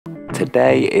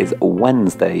today is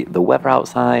Wednesday. The weather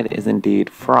outside is indeed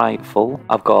frightful.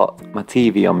 I've got my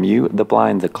TV on mute, the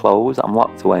blinds are closed, I'm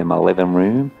locked away in my living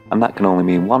room, and that can only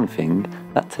mean one thing,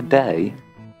 that today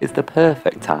is the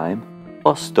perfect time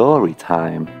for story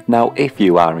time. Now, if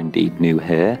you are indeed new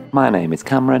here, my name is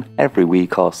Cameron. Every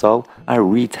week or so, I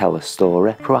retell a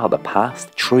story throughout the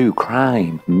past, true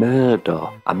crime, murder,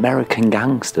 American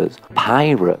gangsters,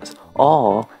 pirates,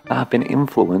 or that have been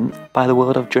influenced by the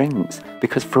world of drinks.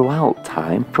 Because throughout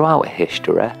time, throughout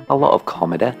history, a lot of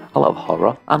comedy, a lot of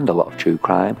horror, and a lot of true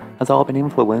crime has all been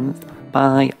influenced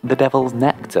by the devil's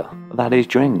nectar, that is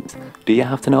drinks. Do you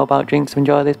have to know about drinks to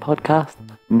enjoy this podcast?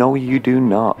 No, you do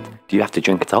not. Do you have to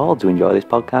drink at all to enjoy this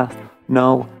podcast?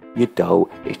 No, you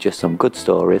don't. It's just some good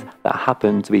stories that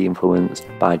happen to be influenced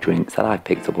by drinks that I've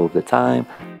picked up over the time,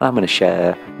 and I'm going to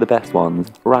share the best ones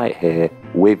right here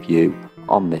with you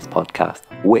on this podcast,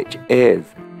 which is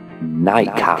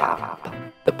Nightcap,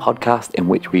 the podcast in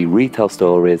which we retell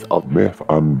stories of myth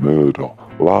and murder,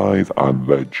 lies and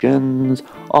legends,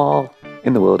 all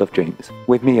in the world of drinks,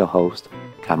 with me, your host,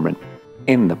 Cameron.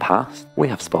 In the past, we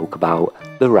have spoke about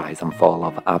the rise and fall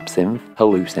of absinthe,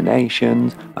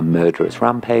 hallucinations, and murderous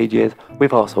rampages.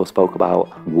 We've also spoke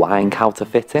about wine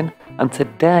counterfeiting, and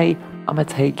today I'm going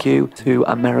to take you to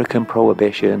American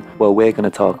Prohibition, where we're going to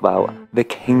talk about the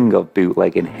king of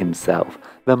bootlegging himself,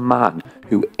 the man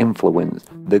who influenced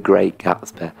The Great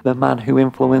Gatsby, the man who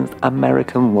influenced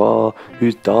American law,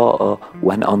 whose daughter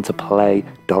went on to play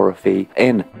Dorothy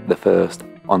in the first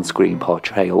on-screen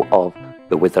portrayal of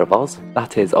The Wizard of Oz.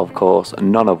 That is, of course,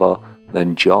 none other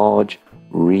than George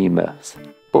Remus.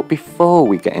 But before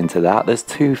we get into that, there's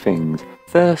two things.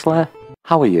 Firstly,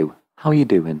 how are you? How are you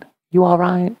doing? You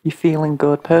alright? You feeling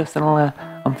good? Personally,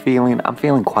 I'm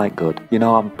feeling quite good. You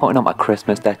know, I'm putting up my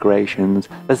Christmas decorations.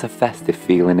 There's a festive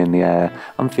feeling in the air.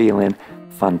 I'm feeling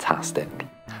fantastic.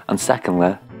 And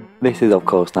secondly, this is of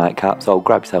course Nightcap, so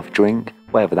grab yourself a drink,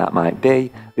 whatever that might be.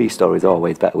 These stories are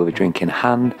always better with a drink in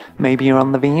hand. Maybe you're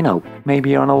on the vino.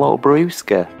 Maybe you're on a little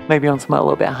brewski. Maybe you're on something a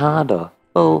little bit harder.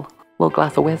 Little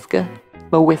glass of whiskey.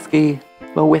 Little whiskey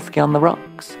on the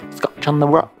rocks. Scotch on the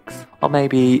rocks. Or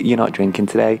maybe you're not drinking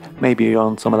today. Maybe you're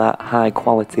on some of that high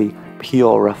quality,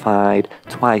 purified,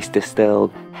 twice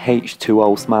distilled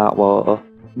H2O smart water.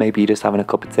 Maybe you're just having a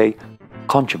cup of tea.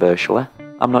 Controversially,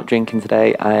 I'm not drinking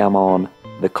today. I am on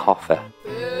the coffee.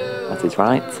 That is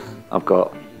right. I've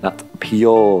got that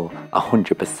pure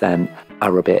 100%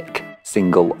 Arabic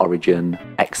single origin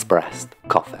expressed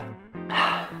coffee.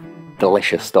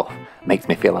 Delicious stuff. Makes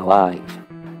me feel alive.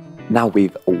 Now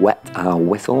we've wet our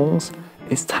whistles,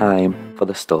 it's time for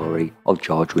the story of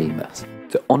George Remus.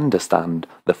 To understand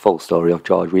the full story of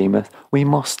George Remus, we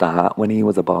must start when he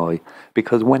was a boy,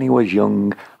 because when he was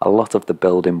young, a lot of the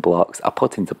building blocks are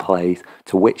put into place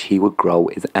to which he would grow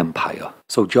his empire.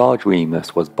 So George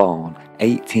Remus was born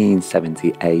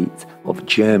 1878 of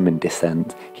German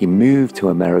descent. He moved to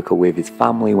America with his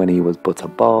family when he was but a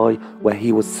boy, where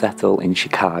he was settled in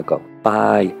Chicago.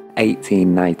 By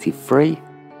 1893,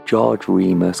 George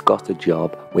Remus got a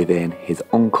job within his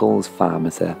uncle's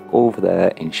pharmacy over there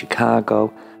in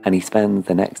Chicago, and he spends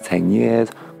the next 10 years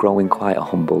growing quite a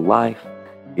humble life.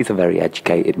 He's a very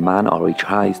educated man, or he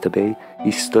tries to be.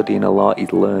 He's studying a lot,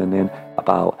 he's learning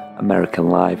about American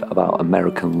life, about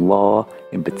American law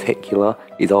in particular.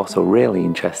 He's also really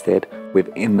interested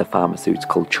within the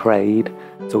pharmaceutical trade,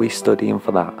 so he's studying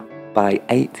for that. By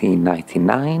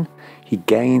 1899, he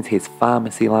gains his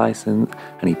pharmacy license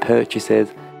and he purchases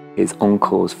his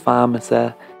uncle's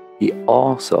pharmacy. He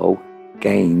also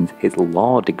gains his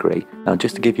law degree. Now,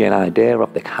 just to give you an idea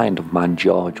of the kind of man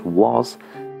George was,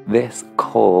 this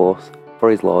course for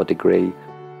his law degree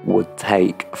would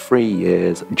take 3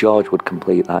 years. George would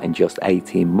complete that in just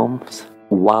 18 months,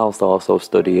 whilst also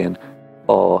studying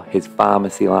for his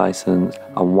pharmacy license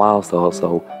and whilst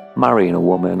also marrying a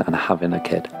woman and having a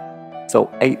kid. So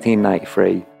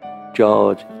 1893,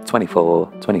 George,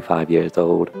 24, 25 years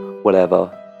old,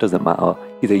 whatever, doesn't matter.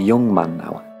 He's a young man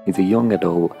now. He's a young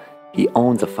adult. He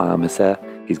owns a pharmacy.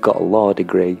 He's got a law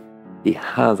degree. He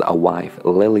has a wife,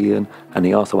 Lillian, and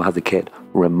he also has a kid,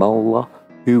 Romola,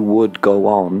 who would go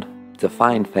on to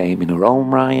find fame in her own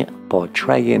right,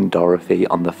 portraying Dorothy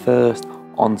on the first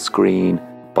on-screen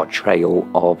portrayal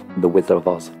of The Wizard of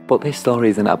Oz. But this story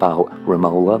isn't about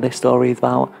Romola. This story is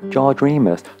about George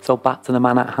Remus. So back to the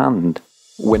man at hand.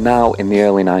 We're now in the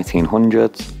early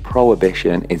 1900s.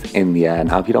 Prohibition is in the air.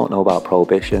 Now, if you don't know about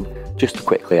Prohibition, just to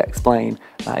quickly explain,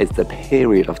 that is the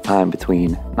period of time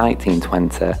between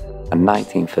 1920 and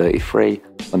 1933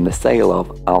 when the sale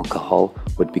of alcohol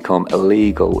would become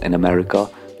illegal in America,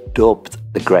 dubbed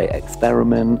the Great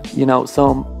Experiment. You know,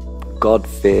 some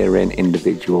God-fearing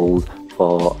individuals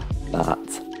thought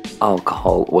that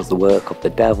alcohol was the work of the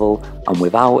devil, and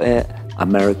without it,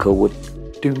 America would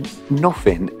do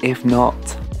nothing if not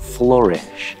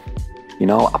flourish. You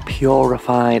know, a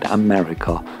purified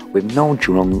America with no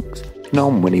drunks,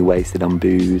 no money wasted on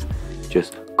booze,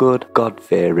 just good,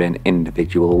 God-fearing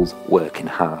individuals working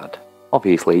hard.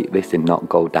 Obviously, this did not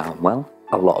go down well.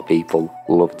 A lot of people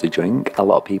loved to drink. A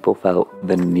lot of people felt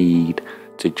the need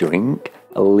to drink.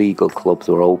 Illegal clubs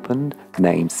were opened,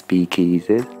 named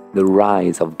speakeasies. The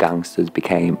rise of gangsters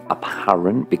became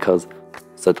apparent because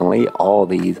suddenly all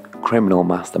these criminal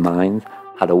masterminds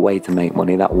had a way to make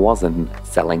money that wasn't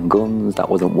selling guns, that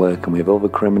wasn't working with other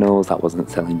criminals, that wasn't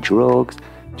selling drugs,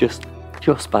 just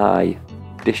by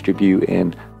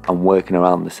distributing and working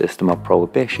around the system of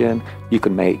prohibition, you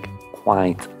could make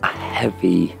quite a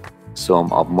heavy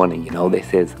sum of money. You know,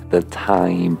 this is the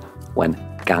time when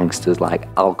gangsters like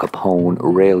Al Capone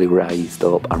really raised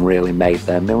up and really made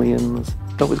their millions.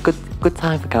 So it was good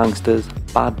time for gangsters,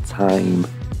 bad time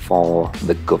for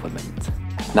the government.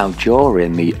 Now,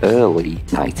 during the early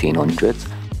 1900s,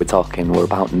 we're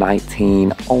about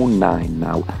 1909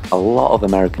 now, a lot of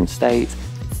American states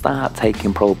start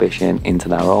taking prohibition into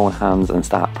their own hands and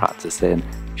start practicing.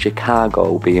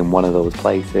 Chicago being one of those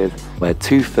places where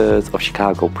 2/3 of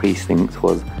Chicago precincts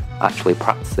was actually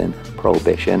practicing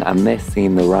prohibition, and this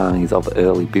seen the rise of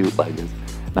early bootleggers.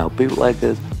 Now,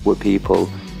 bootleggers were people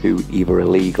who either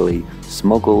illegally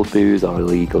smuggled booze or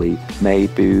illegally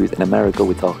made booze. In America,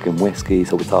 we're talking whiskey,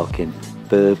 so we're talking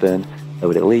bourbon. They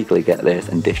would illegally get this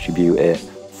and distribute it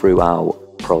throughout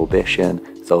prohibition.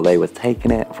 So they were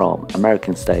taking it from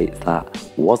American states that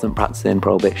wasn't practicing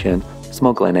prohibition,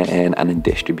 smuggling it in and then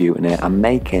distributing it and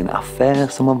making a fair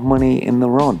sum of money in the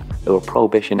run. There were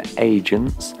prohibition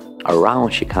agents around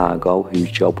Chicago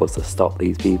whose job was to stop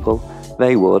these people.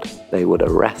 They would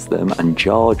arrest them, and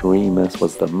George Remus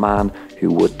was the man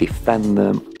who would defend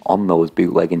them on those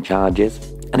bootlegging charges.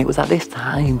 And it was at this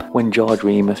time when George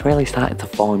Remus really started to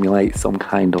formulate some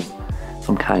kind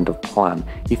of plan.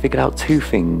 He figured out two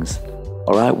things.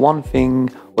 Alright, one thing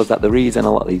was that the reason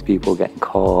a lot of these people were getting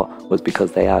caught was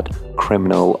because they had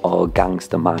criminal or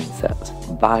gangster mindsets.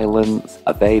 Violence,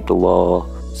 evade the law,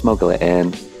 smuggle it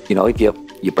in. You know, if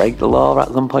you break the law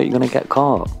at some point, you're going to get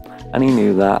caught. And he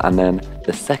knew that. And then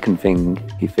the second thing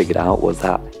he figured out was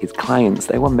that his clients,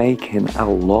 they were making a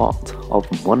lot of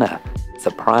money.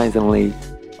 Surprisingly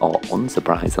or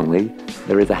unsurprisingly,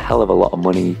 there is a hell of a lot of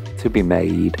money to be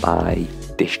made by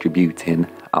distributing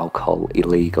alcohol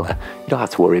illegally. You don't have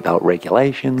to worry about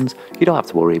regulations, you don't have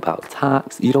to worry about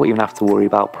tax, you don't even have to worry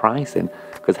about pricing,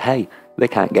 because hey, they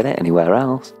can't get it anywhere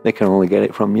else, they can only get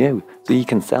it from you. So you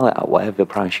can sell it at whatever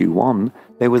price you want.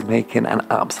 They was making an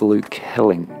absolute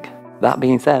killing. That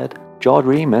being said, George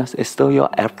Remus is still your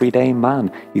everyday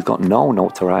man. He's got no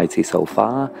notoriety so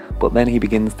far, but then he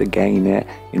begins to gain it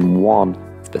in one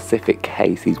specific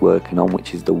case he's working on,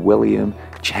 which is the William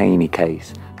Cheney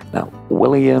case. Now,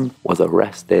 William was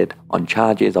arrested on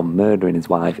charges of murdering his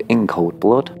wife in cold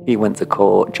blood. He went to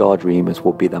court. George Remus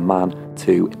would be the man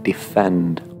to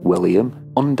defend William,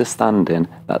 understanding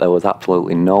that there was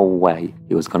absolutely no way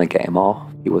he was going to get him off.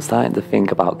 He was starting to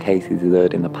think about cases he'd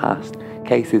heard in the past,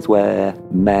 cases where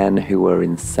men who were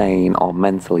insane or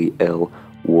mentally ill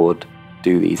would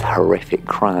do these horrific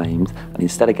crimes, and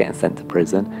instead of getting sent to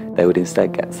prison, they would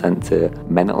instead get sent to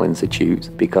mental institutes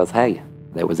because, hey,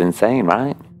 they was insane,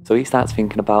 right? So he starts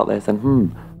thinking about this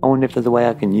and, I wonder if there's a way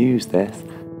I can use this.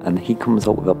 And he comes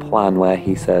up with a plan where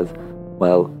he says,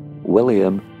 well,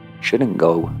 William shouldn't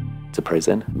go to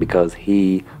prison because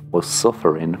he was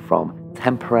suffering from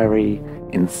temporary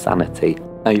insanity.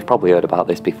 Now, you've probably heard about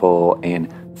this before in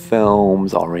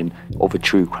films or in other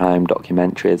true crime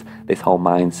documentaries, this whole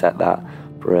mindset that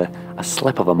for a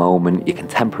slip of a moment, you can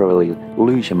temporarily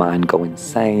lose your mind, go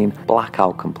insane, black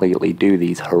out completely, do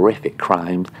these horrific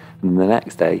crimes, and the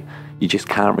next day, you just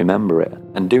can't remember it.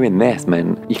 And doing this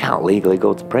meant you can't legally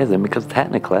go to prison because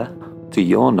technically, to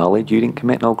your knowledge, you didn't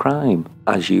commit no crime,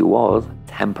 as you was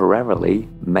temporarily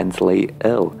mentally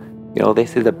ill. You know,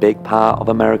 this is a big part of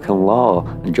American law,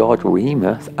 and George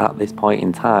Remus, at this point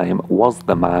in time, was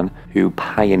the man who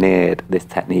pioneered this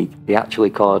technique. He actually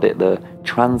called it the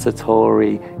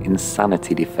transitory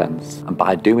insanity defense. And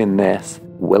by doing this,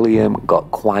 William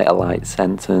got quite a light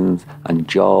sentence, and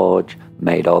George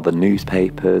made all the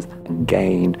newspapers and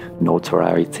gained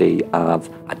notoriety as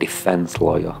a defense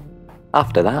lawyer.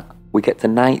 After that, we get to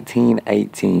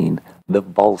 1918. The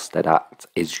Volstead Act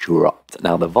is dropped.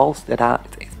 Now, the Volstead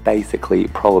Act is basically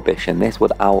prohibition. This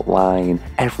would outline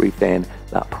everything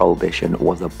that prohibition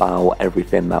was about,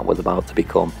 everything that was about to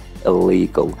become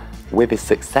illegal. With his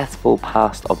successful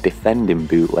past of defending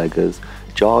bootleggers,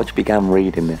 George began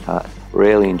reading this act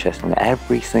really interestingly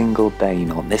every single day.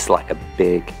 This is like a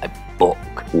book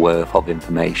worth of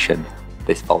information,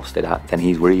 this Volstead Act, and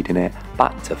he's reading it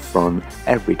back to front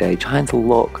every day, trying to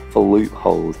look for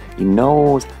loopholes. He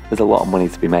knows there's a lot of money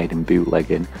to be made in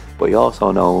bootlegging, but he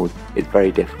also knows it's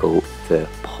very difficult to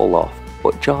pull off.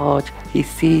 But George, he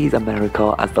sees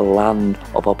America as the land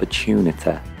of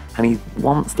opportunity, and he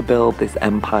wants to build this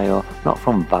empire not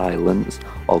from violence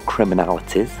or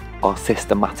criminalities or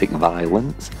systematic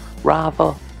violence.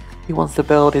 Rather, he wants to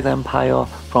build his empire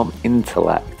from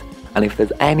intellect. And if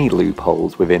there's any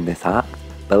loopholes within this act,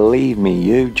 believe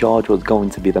me, George, was going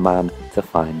to be the man to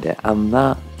find it. And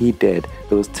that he did.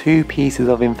 There was two pieces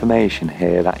of information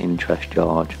here that interest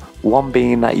George. One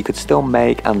being that you could still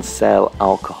make and sell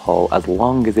alcohol as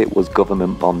long as it was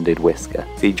government bonded whiskey.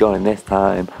 See, during this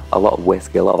time, a lot of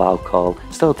whiskey, a lot of alcohol,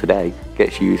 still today,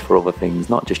 gets used for other things,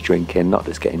 not just drinking, not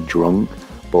just getting drunk,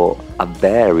 but a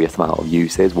various amount of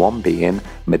uses, one being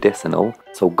medicinal.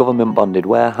 So government bonded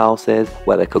warehouses,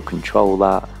 where they could control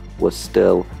that, was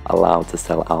still allowed to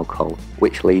sell alcohol.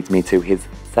 Which leads me to his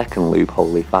second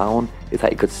loophole he found, is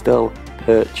that you could still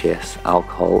purchase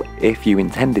alcohol if you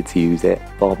intended to use it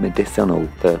for medicinal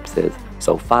purposes.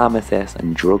 So pharmacists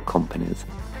and drug companies.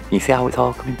 You see how it's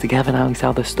all coming together now? You see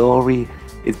how the story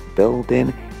is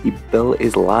building? He built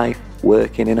his life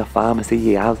working in a pharmacy.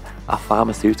 He has a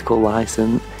pharmaceutical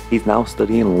license. He's now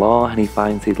studying law, and he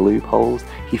finds his loopholes.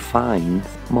 He finds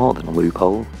more than a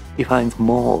loophole. He finds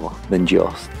more than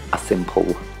just a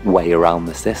simple way around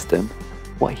the system.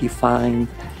 What he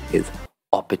finds is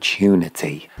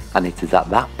opportunity. And it is at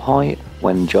that point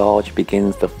when George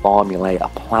begins to formulate a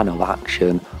plan of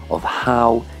action of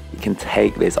how he can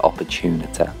take this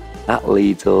opportunity. That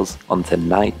leads us onto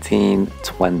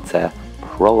 1920.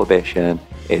 Prohibition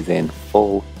is in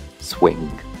full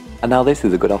swing. And now this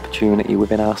is a good opportunity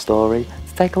within our story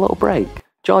to take a little break.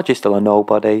 George is still a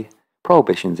nobody.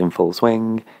 Prohibition's in full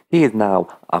swing. He is now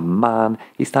a man.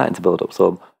 He's starting to build up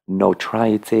some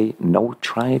notoriety.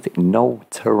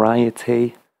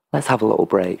 Let's have a little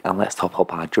break and let's top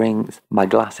up our drinks. My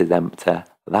glass is empty, but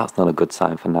that's not a good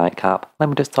sign for Nightcap. Let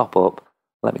me just top up.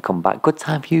 Let me come back. Good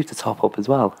time for you to top up as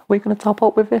well. We're going to top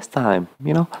up with this time.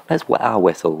 Let's wet our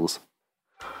whistles.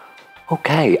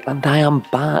 Okay, and I am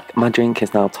back. My drink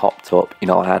is now topped up.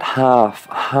 I had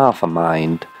half a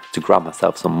mind to grab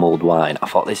myself some mulled wine. I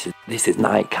thought, this is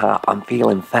Nightcap. I'm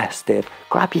feeling festive.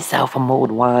 Grab yourself a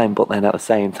mulled wine. But then at the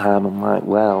same time, I'm like,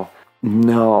 well,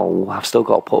 no, I've still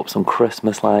got to put up some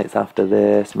Christmas lights after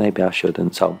this. Maybe I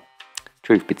shouldn't. So,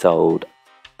 truth be told,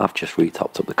 I've just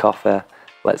re-topped up the coffee.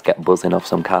 Let's get buzzing off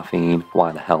some caffeine.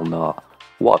 Why the hell not?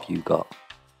 What have you got?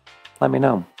 Let me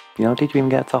know. Did you even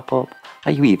get a top up?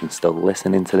 Are you even still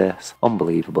listening to this?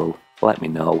 Unbelievable. Let me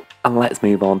know. And let's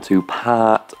move on to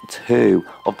part 2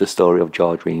 of the story of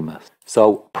George Remus.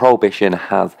 So, Prohibition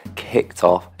has kicked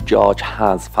off. George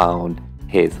has found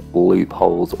his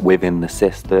loopholes within the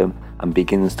system and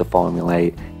begins to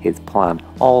formulate his plan,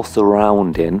 all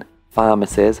surrounding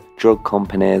pharmacies, drug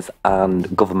companies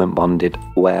and government bonded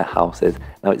warehouses.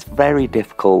 Now, it's very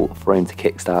difficult for him to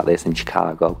kickstart this in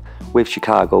Chicago, with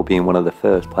Chicago being one of the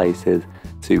first places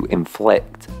to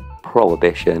inflict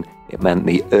prohibition. It meant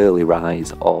the early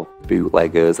rise of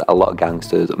bootleggers, a lot of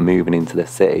gangsters moving into the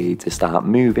city to start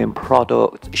moving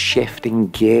product, shifting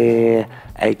gear,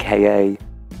 aka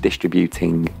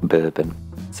distributing bourbon.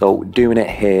 So doing it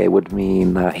here would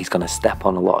mean that he's going to step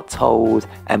on a lot of toes.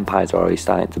 Empires are already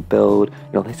starting to build.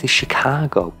 This is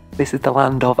Chicago. This is the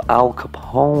land of Al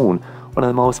Capone, one of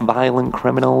the most violent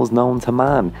criminals known to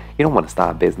man. You don't want to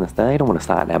start a business there. You don't want to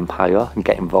start an empire and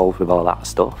get involved with all that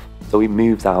stuff. So he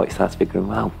moves out. He starts figuring,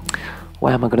 well,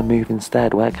 where am I going to move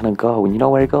instead? Where can I go? And you know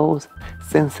where he goes?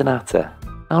 Cincinnati.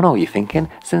 I know what you're thinking.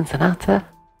 Cincinnati?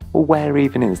 Well, where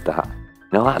even is that?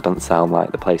 That doesn't sound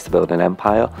like the place to build an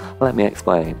empire. Let me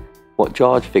explain. What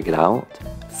George figured out,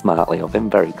 smartly of him,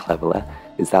 very cleverly,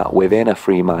 is that within a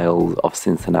 3 miles of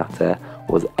Cincinnati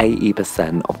was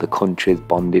 80% of the country's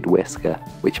bonded whiskey,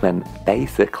 which meant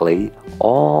basically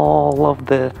all of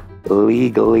the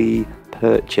legally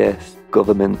purchased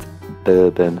government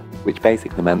bourbon, which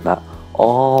basically meant that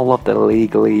all of the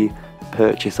legally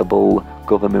purchasable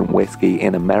government whiskey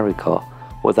in America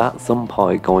was at some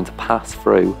point going to pass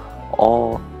through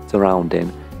all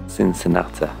surrounding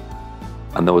Cincinnati.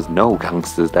 And there was no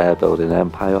gangsters there building an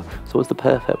empire, so it was the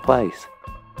perfect place.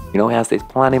 He has this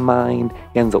plan in mind.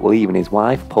 He ends up leaving his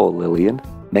wife, poor Lillian,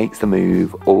 makes the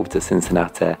move over to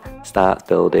Cincinnati, starts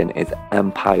building his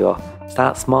empire,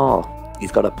 starts small.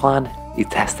 He's got a plan, he's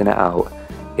testing it out.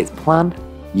 His plan,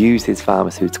 use his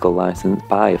pharmaceutical license,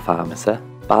 buy a pharmacy,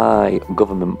 buy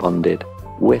government-bonded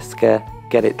whiskey,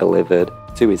 get it delivered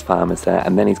to his pharmacy,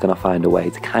 and then he's going to find a way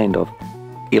to kind of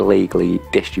illegally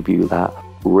distribute that,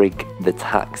 rig the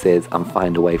taxes, and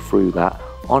find a way through that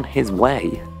on his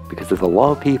way, because there's a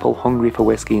lot of people hungry for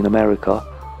whiskey in America.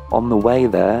 On the way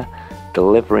there,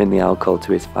 delivering the alcohol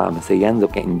to his pharmacy, he ends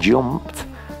up getting jumped,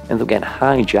 ends up getting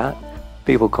hijacked.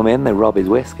 People come in, they rob his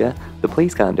whiskey, the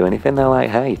police can't do anything. They're like,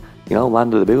 hey, you know,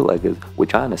 land of the bootleggers, we're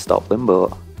trying to stop them,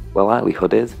 but well,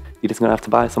 likelihood is you're just gonna have to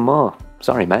buy some more.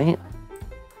 Sorry, mate.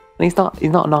 And he's not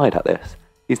annoyed at this.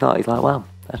 He's like, well,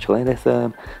 actually,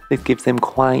 this gives him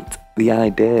quite the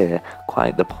idea,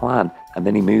 quite the plan, and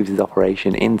then he moves his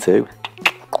operation into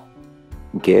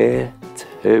Gear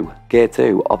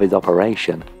 2 of his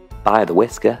operation. Buy the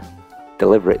whiskey,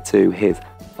 deliver it to his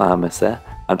pharmacy,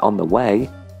 and on the way,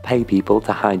 pay people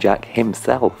to hijack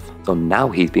himself. So now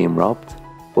he's being robbed,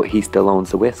 but he still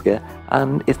owns the whiskey,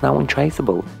 and it's now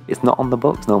untraceable. It's not on the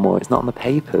books no more, it's not on the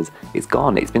papers, it's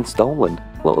gone, it's been stolen.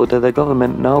 Little did the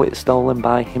government know it's stolen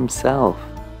by himself.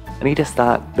 And he just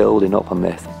starts building up on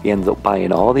this. He ends up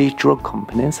buying all these drug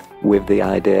companies with the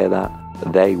idea that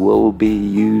they will be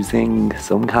using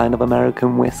some kind of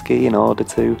American whiskey in order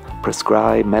to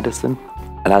prescribe medicine.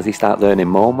 And as he starts earning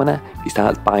more money, he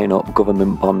starts buying up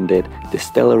government-bonded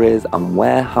distilleries and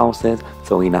warehouses.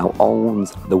 So he now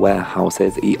owns the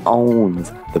warehouses, he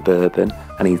owns the bourbon,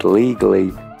 and he's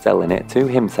legally selling it to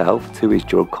himself, to his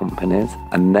drug companies,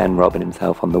 and then robbing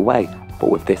himself on the way.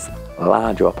 But with this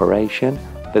larger operation,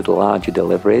 there's larger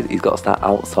deliveries. He's got to start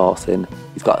outsourcing.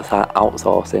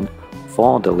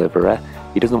 For delivery.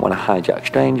 He doesn't want to hijack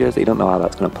strangers. He doesn't know how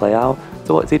that's going to play out.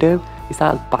 So what does he do? He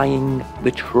starts buying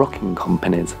the trucking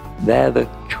companies. They're the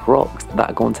trucks that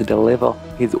are going to deliver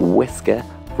his whiskey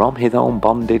from his own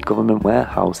bonded government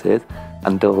warehouses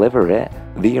and deliver it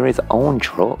via his own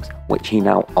trucks, which he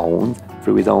now owns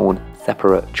through his own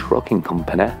separate trucking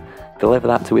company. Deliver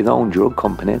that to his own drug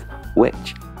companies,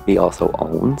 which he also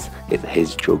owns. It's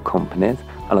his drug companies.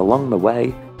 And along the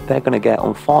way, they're going to get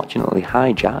unfortunately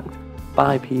hijacked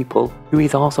by people who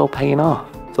he's also paying off.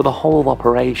 So the whole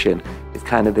operation is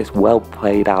kind of this well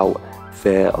played out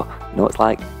theatre. You know, it's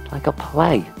like a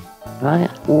play, right?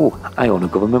 Oh, I own a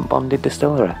government bonded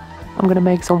distillery. I'm going to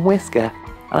make some whiskey and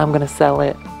I'm going to sell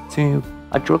it to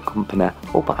a drug company.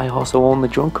 Oh, but I also own the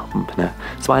drug company.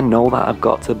 So I know that I've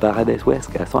got to buy this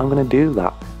whiskey. So I'm going to do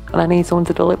that. And I need someone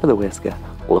to deliver the whiskey.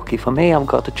 Lucky for me, I've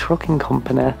got a trucking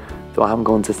company. So I'm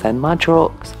going to send my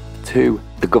trucks to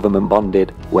the government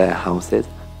bonded warehouses,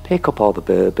 pick up all the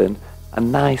bourbon,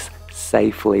 and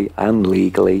safely and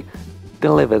legally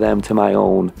deliver them to my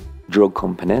own drug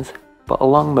companies. But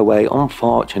along the way,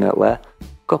 unfortunately, a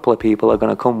couple of people are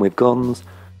going to come with guns,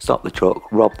 stop the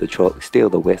truck, rob the truck, steal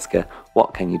the whiskey.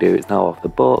 What can you do? It's now off the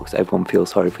books. Everyone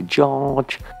feels sorry for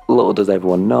George. Little does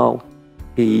everyone know,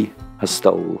 he has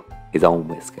stole his own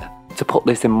whiskey. To put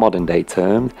this in modern day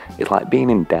terms, it's like being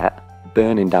in debt,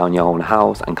 burning down your own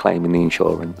house and claiming the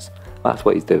insurance. That's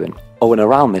what he's doing. Oh, and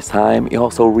around this time, he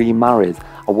also remarries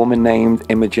a woman named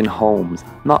Imogen Holmes.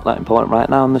 Not that important right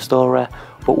now in the story,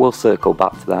 but we'll circle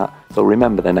back to that. So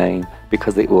remember the name,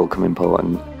 because it will come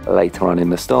important later on in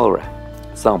the story.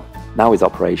 So, now his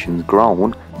operation's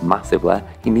grown massively.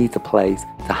 He needs a place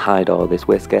to hide all this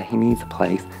whiskey. He needs a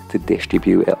place to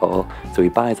distribute it all. So he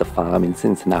buys a farm in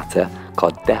Cincinnati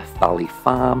called Death Valley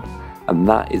Farm, and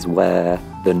that is where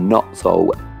the not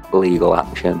so legal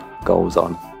action goes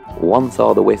on. Once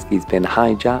all the whiskey's been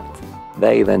hijacked,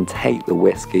 they then take the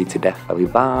whiskey to Death Valley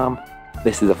Farm.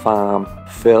 This is a farm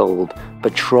filled,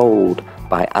 patrolled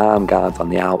by armed guards on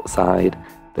the outside.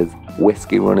 There's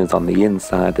whiskey runners on the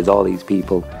inside. There's all these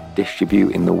people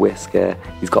distributing the whiskey.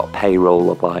 He's got a payroll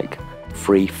of like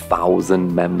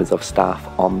 3,000 members of staff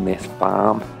on this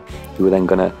farm who are then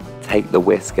going to take the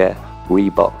whiskey,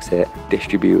 rebox it,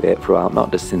 distribute it throughout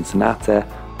not just Cincinnati,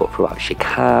 but throughout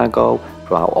Chicago,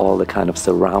 throughout all the kind of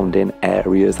surrounding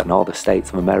areas and all the states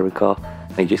of America.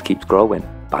 And he just keeps growing,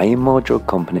 buying more drug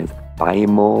companies,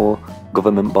 buying more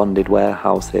government bonded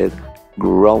warehouses,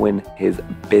 growing his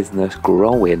business,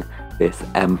 growing this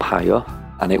empire.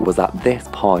 And it was at this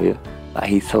point that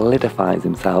he solidifies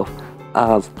himself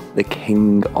as the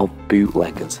king of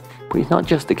bootleggers. But he's not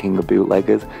just the king of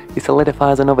bootleggers, he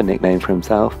solidifies another nickname for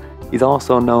himself. He's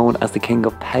also known as the king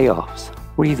of payoffs.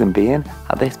 Reason being,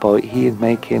 at this point he is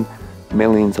making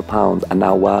millions of pounds, and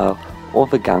now while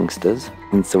other gangsters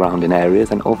in surrounding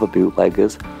areas and other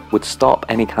bootleggers would stop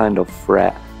any kind of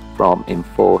threat from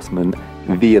enforcement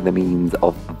via the means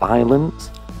of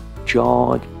violence,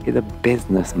 George is a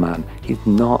businessman. He's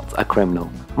not a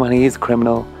criminal. Well, he is a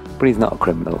criminal, but he's not a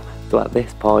criminal. So at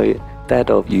this point, instead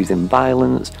of using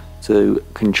violence to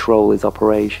control his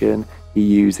operation, he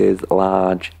uses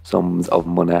large sums of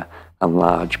money and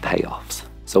large payoffs.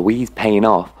 So he's paying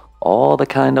off all the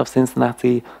kind of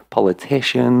Cincinnati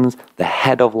politicians, the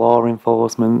head of law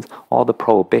enforcement, all the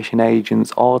prohibition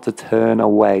agents, all to turn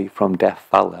away from Death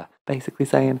Valley. Basically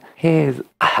saying, here's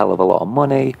a hell of a lot of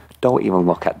money, don't even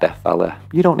look at Death Valley.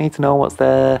 You don't need to know what's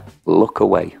there, look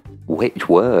away. Which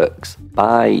works.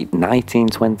 By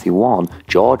 1921,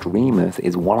 George Remus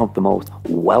is one of the most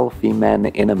wealthy men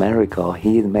in America.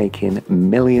 He is making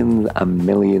millions and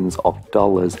millions of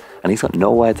dollars, and he's got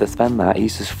nowhere to spend that.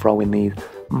 He's just throwing these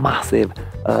massive,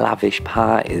 lavish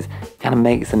parties. He kind of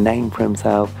makes a name for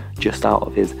himself just out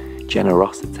of his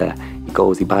generosity.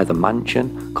 He buys a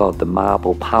mansion called the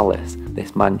Marble Palace.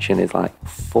 This mansion is like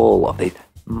full of these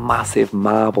massive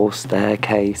marble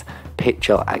staircase,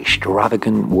 picture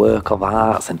extravagant work of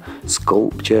arts and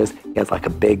sculptures. He has like a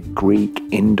big Greek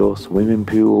indoor swimming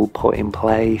pool put in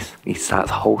place. He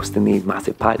starts hosting these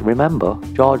massive parties. Remember,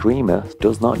 George Remus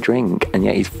does not drink, and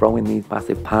yet he's throwing these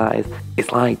massive parties.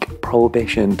 It's like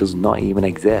prohibition does not even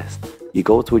exist. You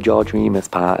go to a George Remus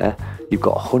party, you've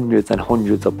got hundreds and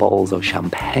hundreds of bottles of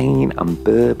champagne and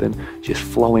bourbon just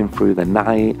flowing through the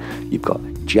night. You've got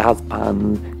jazz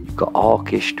bands, you've got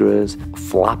orchestras,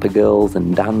 flapper girls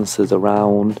and dancers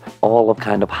around, all of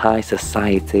kind of high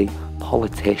society,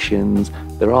 politicians.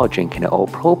 They're all drinking it all.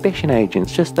 Prohibition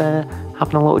agents just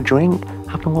having a little drink,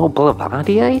 having a little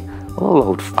Boulevardier, a little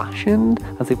old-fashioned,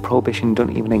 as if prohibition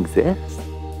doesn't even exist.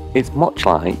 It's much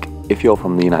like, if you're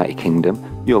from the United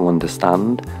Kingdom, you'll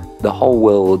understand the whole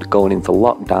world going into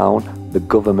lockdown, the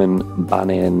government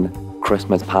banning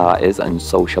Christmas parties and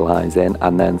socialising,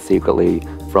 and then secretly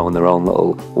throwing their own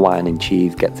little wine and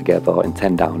cheese get together in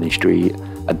 10 Downing Street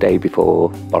a day before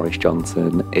Boris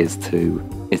Johnson is to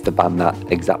ban that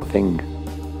exact thing.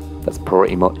 That's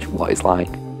pretty much what it's like.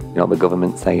 You know, the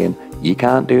government saying, you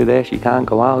can't do this, you can't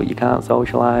go out, you can't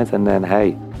socialise, and then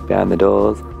hey, behind the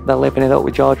doors, they're living it up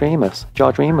with George Remus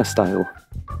style.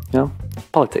 You know,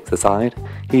 politics aside,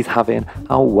 he's having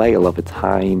a whale of a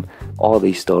time. All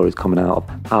these stories coming out of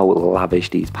how lavish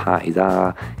these parties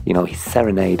are. You know, he's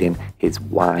serenading his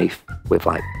wife with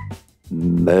like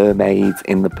mermaids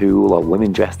in the pool, or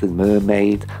women dressed as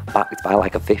mermaids, backed by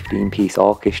like a 15-piece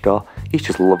orchestra. He's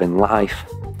just loving life.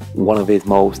 One of his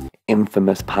most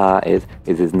infamous parties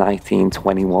is his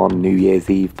 1921 New Year's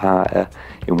Eve party,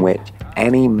 in which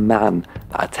any man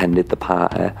that attended the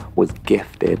party was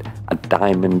gifted a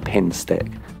diamond pin stick.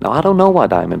 Now, I don't know what a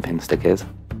diamond pin stick is.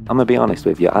 I'm gonna be honest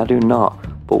with you, I do not.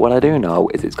 But what I do know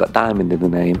is it's got diamond in the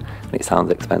name and it sounds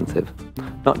expensive.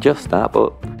 Not just that,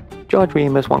 but George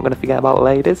Remus wasn't gonna forget about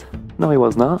ladies. No, he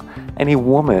was not. Any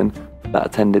woman that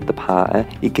attended the party,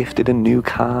 he gifted a new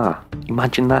car.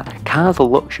 Imagine that. Cars are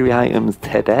luxury items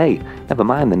today, never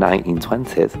mind the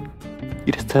 1920s.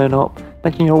 You just turn up,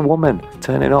 imagine you're a woman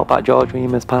turning up at George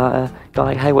Remus' party. You're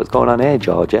like, hey, what's going on here,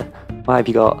 Georgia? Why have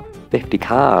you got 50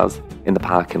 cars in the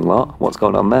parking lot? What's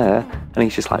going on there? And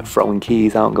he's just like throwing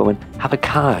keys out and going, have a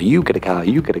car, you get a car,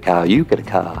 you get a car, you get a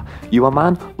car. You a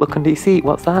man? Look under your seat,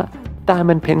 what's that?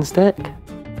 Diamond pin stick.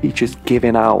 He's just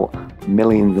giving out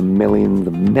millions and millions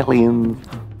and millions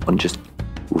on just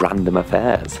random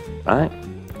affairs, right?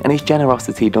 And his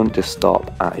generosity don't just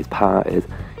stop at his parties.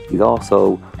 He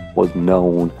also was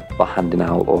known for handing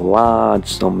out large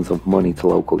sums of money to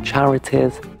local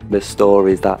charities. There's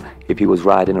stories that if he was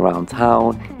riding around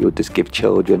town, he would just give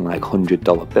children like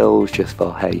 $100 bills just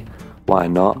for, hey, why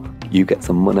not? You get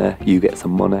some money, you get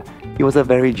some money. He was a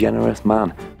very generous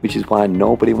man, which is why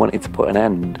nobody wanted to put an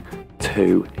end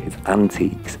to his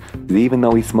antiques. Because even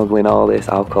though he's smuggling all this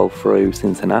alcohol through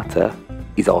Cincinnati,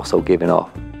 he's also giving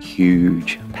off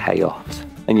huge payoffs.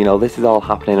 And you know, this is all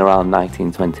happening around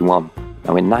 1921.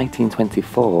 Now in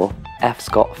 1924, F.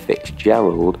 Scott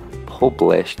Fitzgerald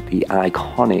published the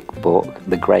iconic book,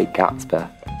 The Great Gatsby.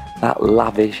 That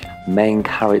lavish main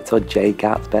character, Jay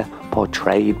Gatsby,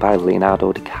 portrayed by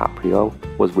Leonardo DiCaprio,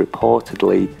 was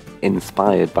reportedly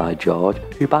inspired by George,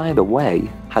 who by the way,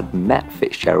 had met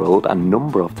Fitzgerald a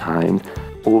number of times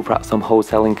over at some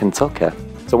hotel in Kentucky.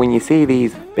 So when you see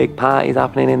these big parties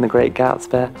happening in The Great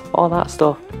Gatsby, all that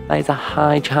stuff, there is a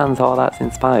high chance all that's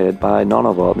inspired by none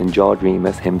other than George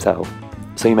Remus himself.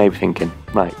 So you may be thinking,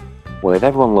 right, well if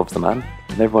everyone loves the man,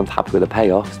 if everyone's happy with the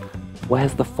payoffs,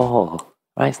 where's the fall?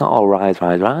 Right, it's not all rise,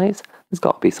 rise, rise. There's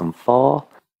got to be some fall.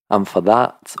 And for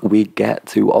that, we get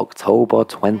to October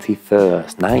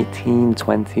 21st,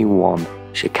 1921.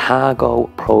 Chicago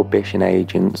prohibition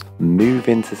agents move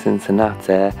into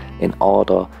Cincinnati in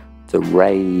order to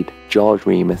raid George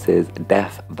Remus's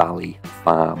Death Valley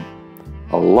farm.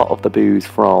 A lot of the booze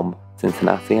from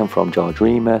Cincinnati and from George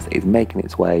Remus is making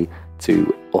its way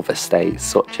to other states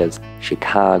such as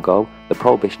Chicago. The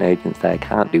prohibition agents there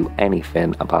can't do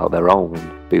anything about their own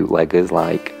bootleggers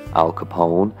like Al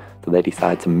Capone, so they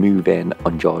decide to move in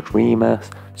on George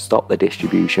Remus, stop the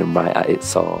distribution right at its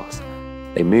source.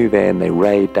 They move in, they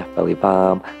raid Death Valley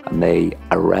Farm, and they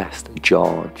arrest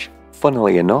George.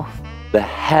 Funnily enough, the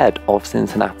head of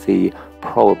Cincinnati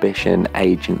Prohibition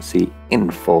Agency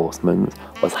Enforcement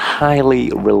was highly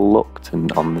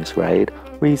reluctant on this raid,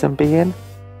 reason being,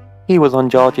 he was on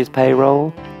George's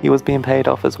payroll, he was being paid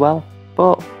off as well,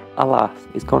 but alas,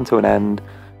 it's come to an end.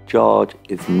 George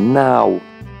is now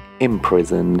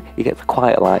imprisoned. He gets a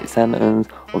quite light sentence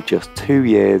of just 2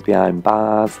 years behind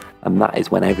bars, and that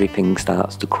is when everything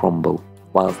starts to crumble.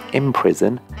 Whilst in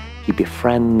prison, he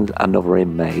befriends another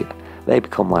inmate. They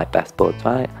become like best buds,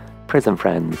 right? Prison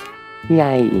friends.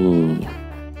 Yay!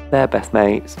 They're best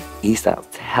mates. He starts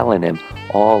telling him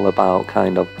all about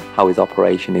kind of how his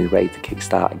operation is ready to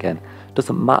kickstart again.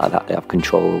 Doesn't matter that they have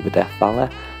control over Death Valley,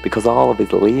 because all of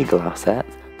his legal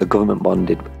assets, the government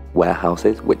bonded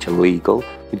warehouses, which are legal,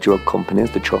 the drug companies,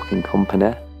 the trucking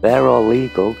company, they're all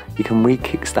legal. He can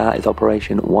re-kickstart his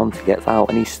operation once he gets out,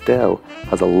 and he still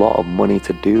has a lot of money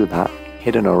to do that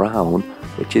hidden around,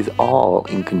 which is all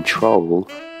in control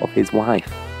of his wife.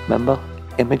 Remember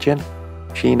Imogen?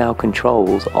 She now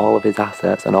controls all of his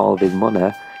assets and all of his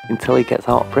money until he gets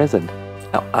out of prison.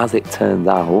 Now, as it turns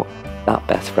out, that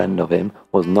best friend of him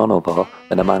was none other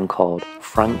than a man called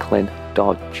Franklin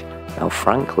Dodge. Now,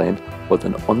 Franklin was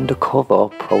an undercover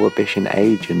prohibition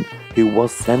agent who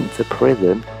was sent to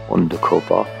prison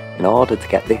undercover in order to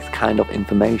get this kind of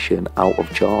information out of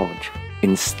George.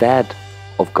 Instead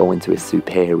of going to his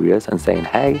superiors and saying,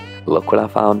 hey, look what I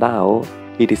found out,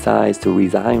 he decides to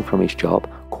resign from his job,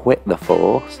 quit the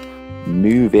force,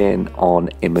 move in on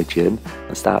Imogen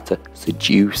and start to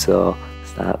seduce her,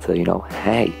 start to,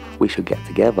 hey, we should get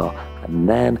together. And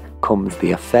then comes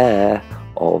the affair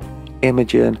of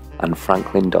Imogen and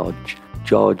Franklin Dodge,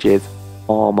 George's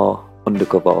former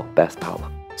undercover best pal.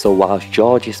 So whilst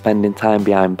George is spending time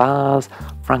behind bars,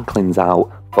 Franklin's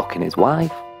out fucking his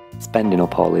wife, spending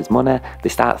up all his money. They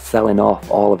start selling off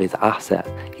all of his assets.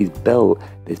 He's built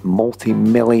this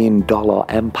multi-million-dollar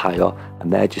empire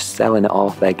and they're just selling it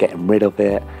off, they're getting rid of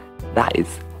it. That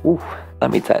is,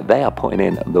 let me tell you, they are putting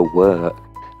in the work.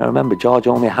 Now remember, George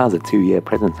only has a 2-year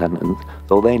prison sentence,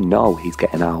 so they know he's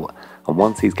getting out. And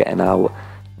once he's getting out,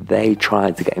 they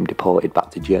tried to get him deported back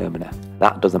to Germany.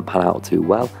 That doesn't pan out too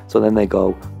well, so then they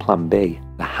go plan B.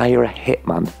 They hire a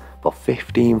hitman for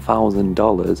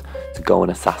 $15,000 to go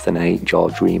and assassinate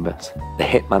George Remus. The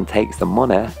hitman takes the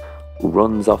money,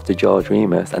 runs off to George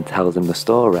Remus and tells him the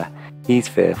story. He's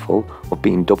fearful of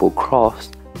being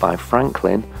double-crossed by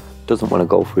Franklin, doesn't want to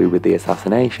go through with the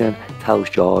assassination,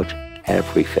 tells George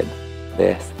everything.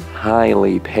 This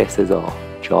highly pisses off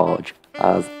George,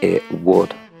 as it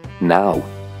would. Now,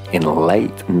 in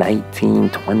late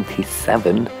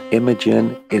 1927,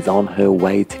 Imogen is on her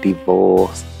way to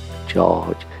divorce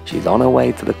George. She's on her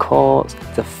way to the courts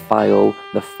to file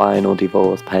the final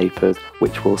divorce papers,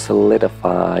 which will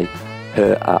solidify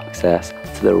her access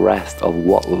to the rest of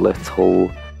what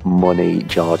little money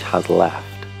George has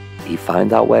left. He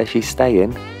finds out where she's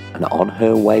staying, and on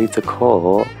her way to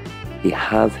court, he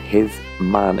has his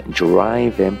man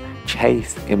drive him,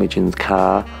 chase Imogen's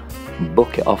car,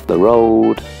 book it off the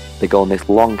road. They go on this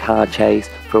long car chase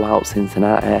throughout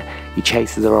Cincinnati. He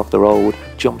chases her off the road,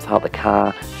 jumps out the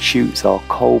car, shoots her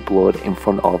cold blood in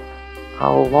front of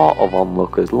a lot of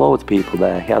onlookers, loads of people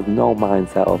there. He has no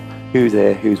mindset of who's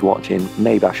here, who's watching,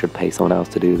 maybe I should pay someone else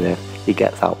to do this. He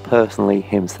gets out personally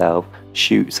himself,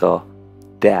 shoots her,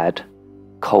 dead,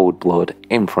 cold blood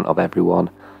in front of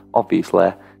everyone.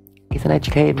 Obviously, he's an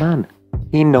educated man.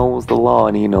 He knows the law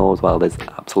and he knows, well, there's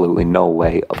absolutely no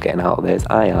way of getting out of this.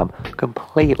 I am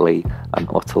completely and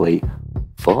utterly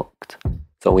fucked.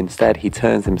 So instead, he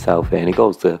turns himself in. He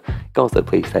goes to the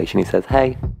police station. He says,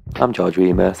 hey, I'm George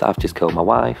Remus. I've just killed my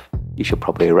wife. You should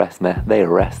probably arrest me. They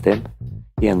arrest him.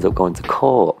 He ends up going to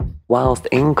court. Whilst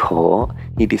in court,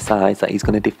 he decides that he's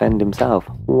going to defend himself.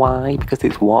 Why? Because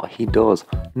it's what he does.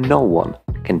 No one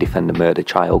can defend a murder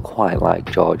trial quite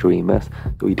like George Remus,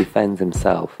 so he defends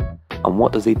himself. And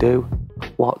what does he do?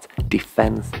 What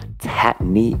defense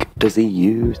technique does he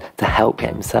use to help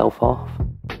get himself off?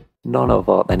 None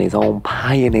other than his own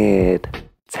pioneered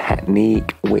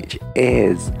technique, which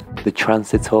is the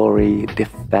transitory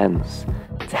defense,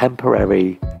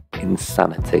 temporary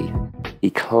insanity. He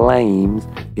claims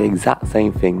the exact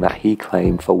same thing that he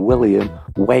claimed for William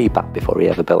way back before he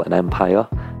ever built an empire.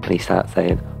 And he starts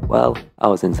saying, well, I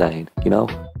was insane,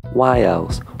 Why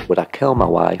else would I kill my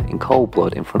wife in cold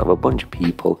blood in front of a bunch of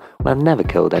people when I've never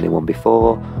killed anyone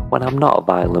before? When I'm not a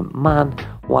violent man,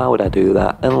 why would I do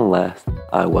that unless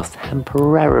I was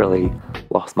temporarily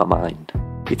lost my mind?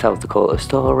 He tells the court a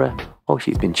story. Oh,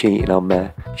 she's been cheating on me.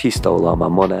 She stole all my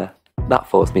money. That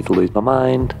forced me to lose my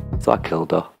mind, so I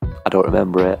killed her. I don't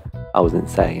remember it. I was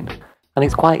insane. And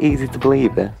it's quite easy to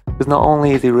believe this, because not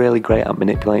only is he really great at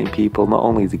manipulating people, not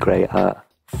only is he great at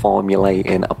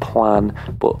formulating a plan,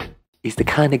 but he's the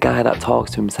kind of guy that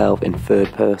talks to himself in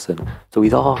third person. So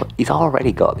he's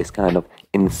already got this kind of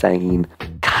insane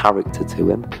character to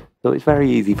him. So it's very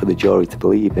easy for the jury to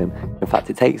believe him. In fact,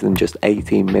 it takes them just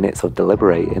 18 minutes of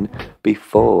deliberating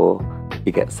before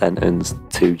he gets sentenced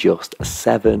to just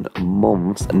 7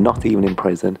 months, not even in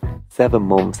prison, 7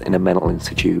 months in a mental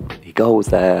institute. He goes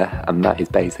there, and that's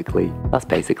basically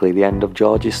the end of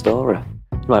George's story.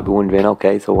 You might be wondering,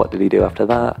 okay, so what did he do after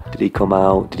that? Did he come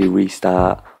out? Did he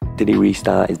restart? Did he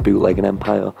restart his bootlegging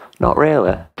empire? Not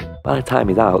really. By the time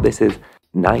he's out, this is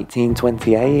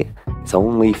 1928. It's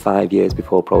only 5 years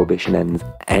before Prohibition ends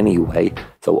anyway,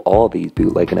 so all these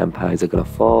bootlegging empires are going to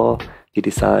fall. He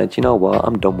decides, you know what,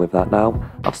 I'm done with that now.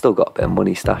 I've still got a bit of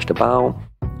money stashed about.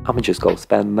 I'm going to just go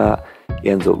spend that. He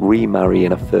ends up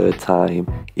remarrying a third time.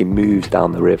 He moves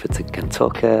down the river to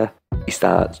Kentucky. He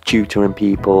starts tutoring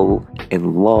people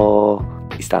in law.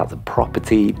 He starts a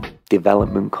property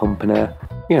development company.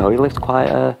 You know, he lives quite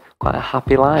a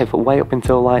happy life, way up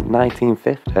until like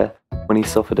 1950 when he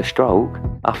suffered a stroke,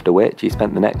 after which he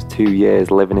spent the next 2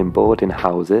 years living in boarding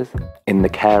houses in the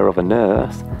care of a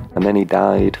nurse, and then he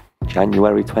died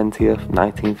January 20th,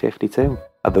 1952,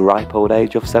 at the ripe old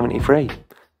age of 73.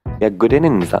 He had good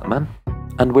innings, that man.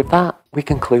 And with that, we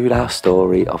conclude our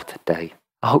story of today.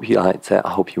 I hope you liked it,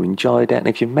 I hope you enjoyed it, and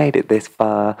if you've made it this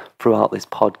far throughout this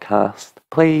podcast,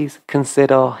 please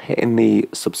consider hitting the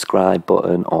subscribe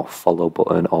button or follow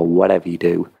button or whatever you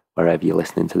do, wherever you're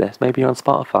listening to this. Maybe you're on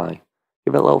Spotify.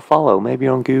 Give it a little follow. Maybe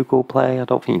you're on Google Play. I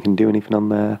don't think you can do anything on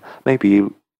there. Maybe you're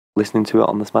listening to it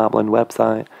on the Smart Blend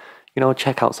website. You know,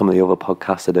 check out some of the other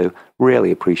podcasts I do.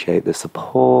 Really appreciate the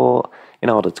support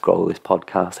in order to grow this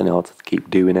podcast, in order to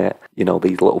keep doing it. You know,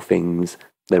 these little things,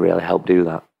 they really help do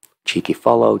that. Cheeky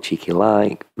follow, cheeky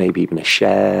like, maybe even a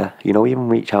share. You know, even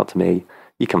reach out to me.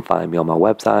 You can find me on my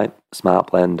website,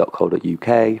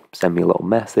 smartblend.co.uk. Send me a little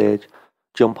message.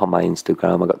 Jump on my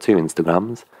Instagram. I've got 2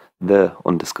 Instagrams.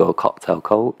 the_cocktail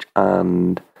coach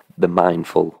and the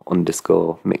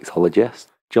mindful_mixologist.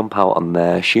 Jump out on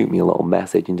there, shoot me a little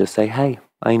message and just say, hey,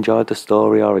 I enjoyed the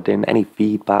story or I didn't. Any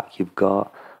feedback you've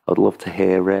got, I'd love to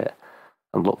hear it,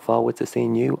 and look forward to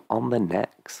seeing you on the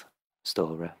next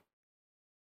story.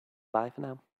 Bye for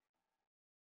now.